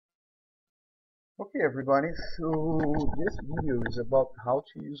Okay, everybody, so this video is about how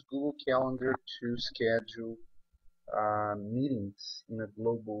to use Google Calendar to schedule meetings in a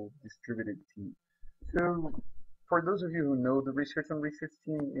global distributed team. So, for those of you who know the Research on Research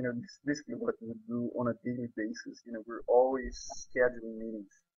team, this is basically what we do on a daily basis. We're always scheduling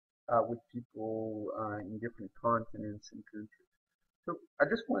meetings with people in different continents and countries. So I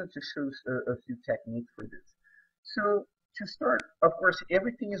just wanted to show a few techniques for this. So to start, of course,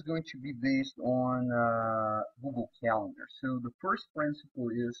 everything is going to be based on Google Calendar. So the first principle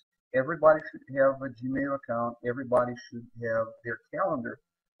is everybody should have a Gmail account. Everybody should have their calendar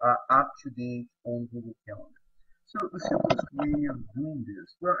up to date on Google Calendar. So the simplest way of doing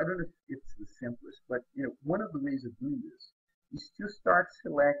this, well, I don't know if it's the simplest, but one of the ways of doing this is to start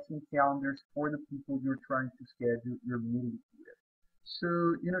selecting calendars for the people you're trying to schedule your meeting with.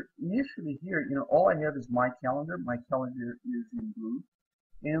 So, initially here, all I have is my calendar. My calendar is in blue.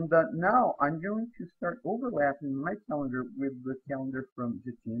 And now I'm going to start overlapping my calendar with the calendar from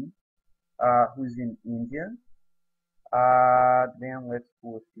Jatin, who's in India. Then let's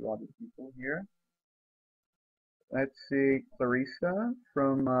pull a few other people here. Let's say Clarissa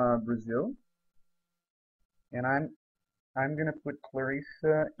from Brazil. And I'm gonna put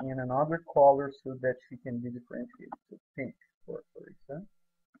Clarissa in another color so that she can be differentiated. So pink for Clarissa.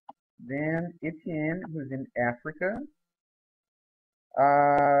 Then Etienne, who's in Africa.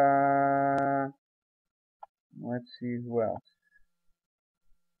 Let's see who else.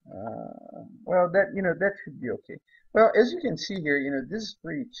 Well, that should be okay. Well, as you can see here, this is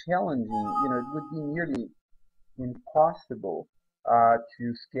pretty challenging. It would be nearly impossible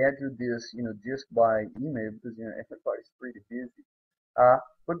to schedule this, just by email because everybody's pretty busy.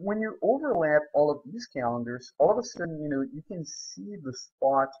 But when you overlap all of these calendars, all of a sudden, you can see the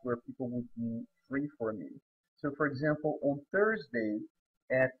spots where people would be free for a meeting. So, for example, on Thursday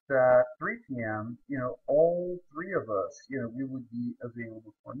at 3 p.m., all three of us, we would be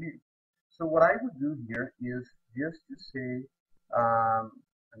available for a meeting. So what I would do here is just to say,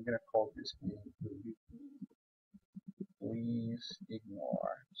 I'm going to call this meeting, please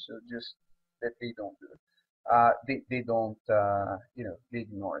ignore. So just that they don't do it. They don't, they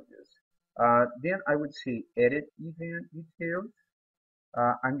ignore this. Then I would say edit event details.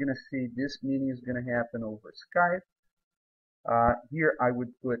 I'm going to say this meeting is going to happen over Skype. Here I would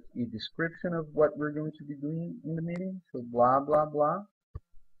put a description of what we're going to be doing in the meeting. So blah, blah, blah.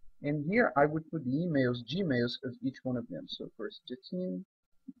 And here I would put the emails, Gmails of each one of them. So first Jatin,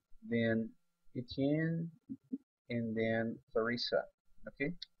 then Etienne, and then Clarissa.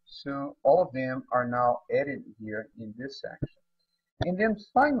 Okay. So all of them are now added here in this section. And then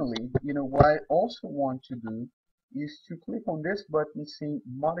finally, what I also want to do is to click on this button saying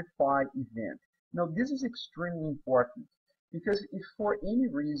modify event. Now this is extremely important because if for any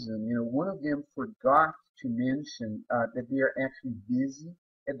reason, one of them forgot to mention that they are actually busy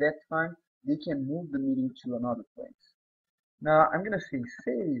at that time, they can move the meeting to another place. Now I'm going to say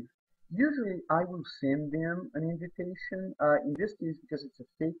save. Usually I will send them an invitation. In this case, because it's a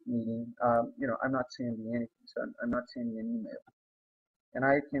fake meeting, I'm not sending anything, so I'm not sending an email. And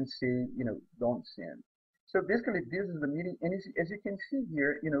I can say, don't send. So basically, this is the meeting, and as you can see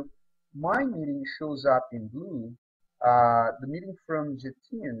here, my meeting shows up in blue. The meeting from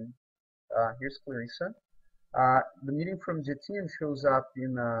Jatin, here's Clarissa. The meeting from Jatin shows up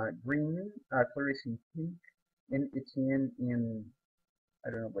in green, Clarissa in pink, and Etienne in, I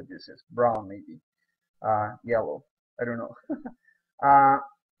don't know what this is, brown maybe, yellow, I don't know.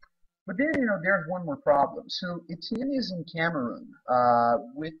 But then, there's one more problem. So Etienne is in Cameroon,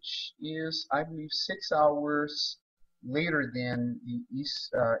 which is, I believe, 6 hours later than the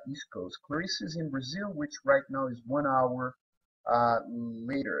East Coast. Clarissa is in Brazil, which right now is 1 hour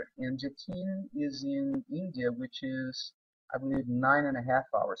later. And Jatin is in India, which is, I believe, 9.5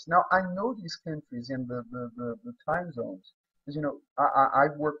 hours. Now, I know these countries and the time zones, because, I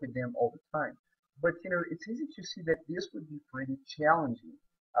work with them all the time. But, it's easy to see that this would be pretty challenging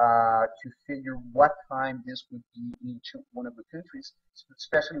to figure what time this would be in each one of the countries,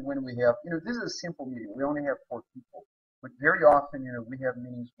 especially when we have, this is a simple meeting. We only have 4 people, but very often, we have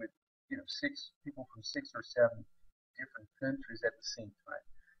meetings with, 6 people from 6 or 7 different countries at the same time.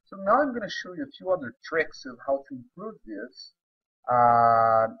 So now I'm going to show you a few other tricks of how to improve this.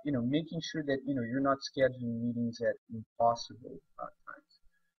 Making sure that, you're not scheduling meetings at impossible times.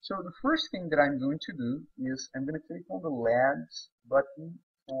 So the first thing that I'm going to do is I'm going to click on the Labs button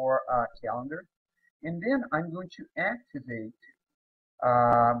for calendar, and then I'm going to activate.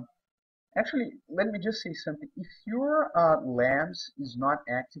 Actually, let me just say something. If your Labs is not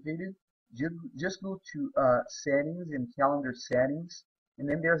activated, just go to Settings and Calendar Settings, and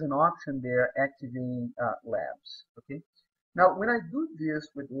then there's an option there activating labs. Okay. Now, when I do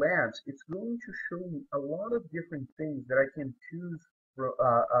this with labs, it's going to show me a lot of different things that I can choose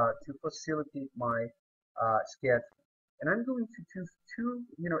to facilitate my schedule. And I'm going to choose two,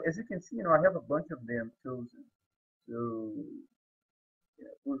 as you can see, I have a bunch of them chosen. So,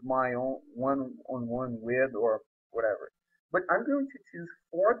 with my own one-on-one with or whatever. But I'm going to choose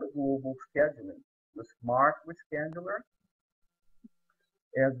for the global scheduling, the Smart Rescheduler,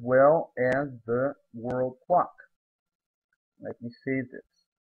 as well as the World Clock. Let me save this.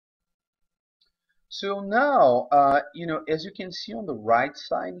 So now, as you can see on the right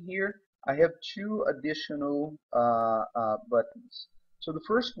side here, I have two additional buttons. So the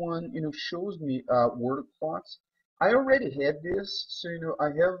first one, shows me World Clocks. I already had this, so I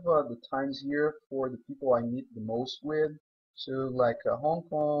have the times here for the people I meet the most with. So like Hong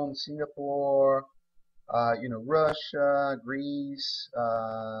Kong, Singapore, Russia, Greece,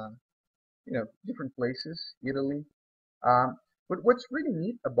 different places, Italy. But what's really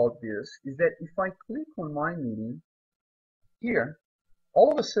neat about this is that if I click on my meeting here,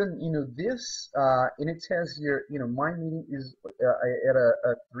 all of a sudden, this, and it says here, my meeting is at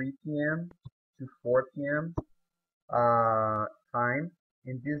a 3 p.m. to 4 p.m. Time,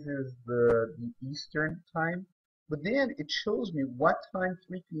 and this is the Eastern time. But then it shows me what time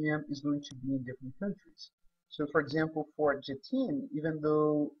 3 p.m. is going to be in different countries. So, for example, for Jatin, even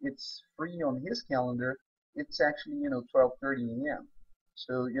though it's free on his calendar, it's actually 12:30 a.m.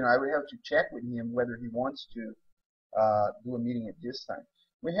 So I would have to check with him whether he wants to do a meeting at this time.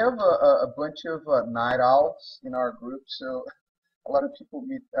 We have a bunch of night owls in our group, so a lot of people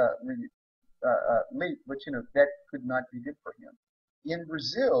meet really late, but that could not be good for him. In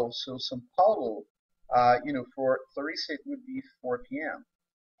Brazil, so São Paulo, for Clarissa it would be 4 p.m.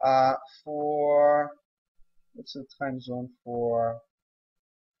 For what's the time zone for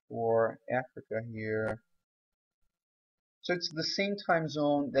Africa here? So it's the same time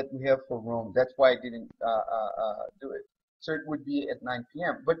zone that we have for Rome. That's why I didn't do it. So it would be at 9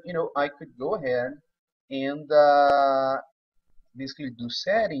 p.m. But I could go ahead and basically do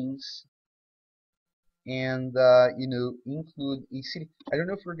settings and include a city. I don't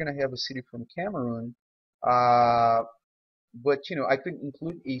know if we're gonna have a city from Cameroon, but I could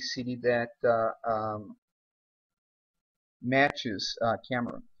include a city that matches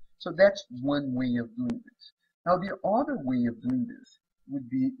Cameroon. So that's one way of doing this. Now the other way of doing this would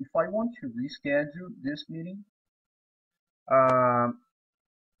be if I want to reschedule this meeting,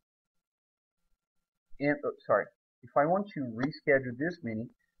 if I want to reschedule this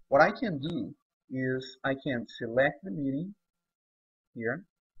meeting, what I can do is I can select the meeting here,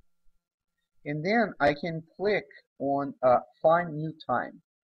 and then I can click on Find New Time.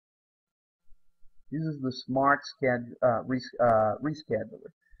 This is the Smart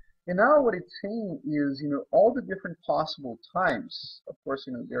Rescheduler. And now what it's saying is, all the different possible times. Of course,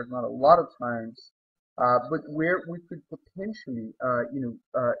 there's not a lot of times, but where we could potentially,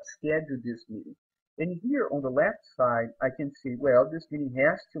 schedule this meeting. And here on the left side, I can see, well, this meeting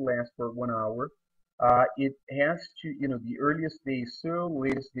has to last for 1 hour. It has to, the earliest day is so,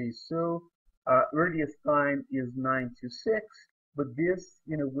 latest day is so, earliest time is 9 to 6, but this,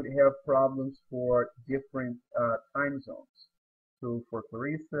 would have problems for different time zones. So for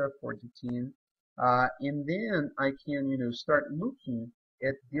Clarissa, for Jatin, and then I can, start looking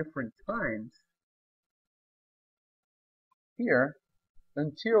at different times here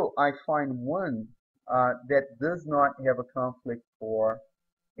until I find one that does not have a conflict for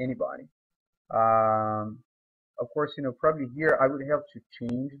anybody. Of course, probably here I would have to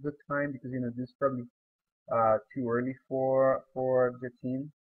change the time because this is probably too early for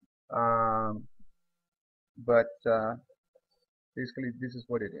Jatin. But basically, this is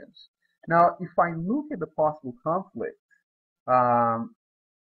what it is. Now, if I look at the possible conflict,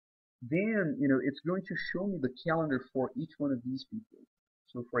 then it's going to show me the calendar for each one of these people.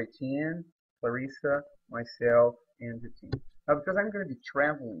 So for Etienne, Clarissa, myself, and Jatin. Now, because I'm going to be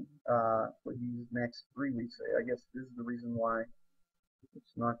traveling for these next 3 weeks, I guess this is the reason why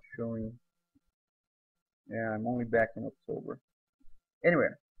it's not showing. Yeah, I'm only back in October.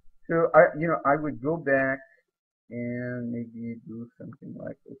 Anyway, so I would go back and maybe do something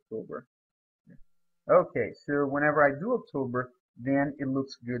like October. Okay, so whenever I do October, then it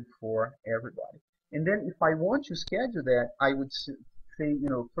looks good for everybody. And then if I want to schedule that, I would say,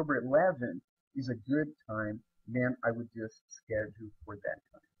 October 11th is a good time, then I would just schedule for that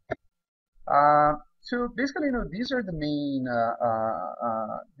time. So basically, these are the main,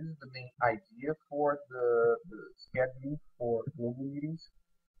 this is the main idea for the scheduling for global meetings.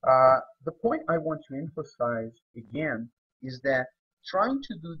 The point I want to emphasize again is that Trying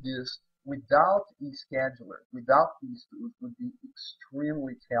to do this without a scheduler, without these tools, would be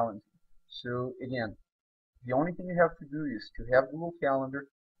extremely challenging. So again, the only thing you have to do is to have Google Calendar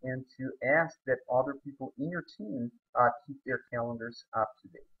and to ask that other people in your team keep their calendars up to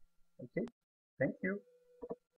date. Okay, thank you.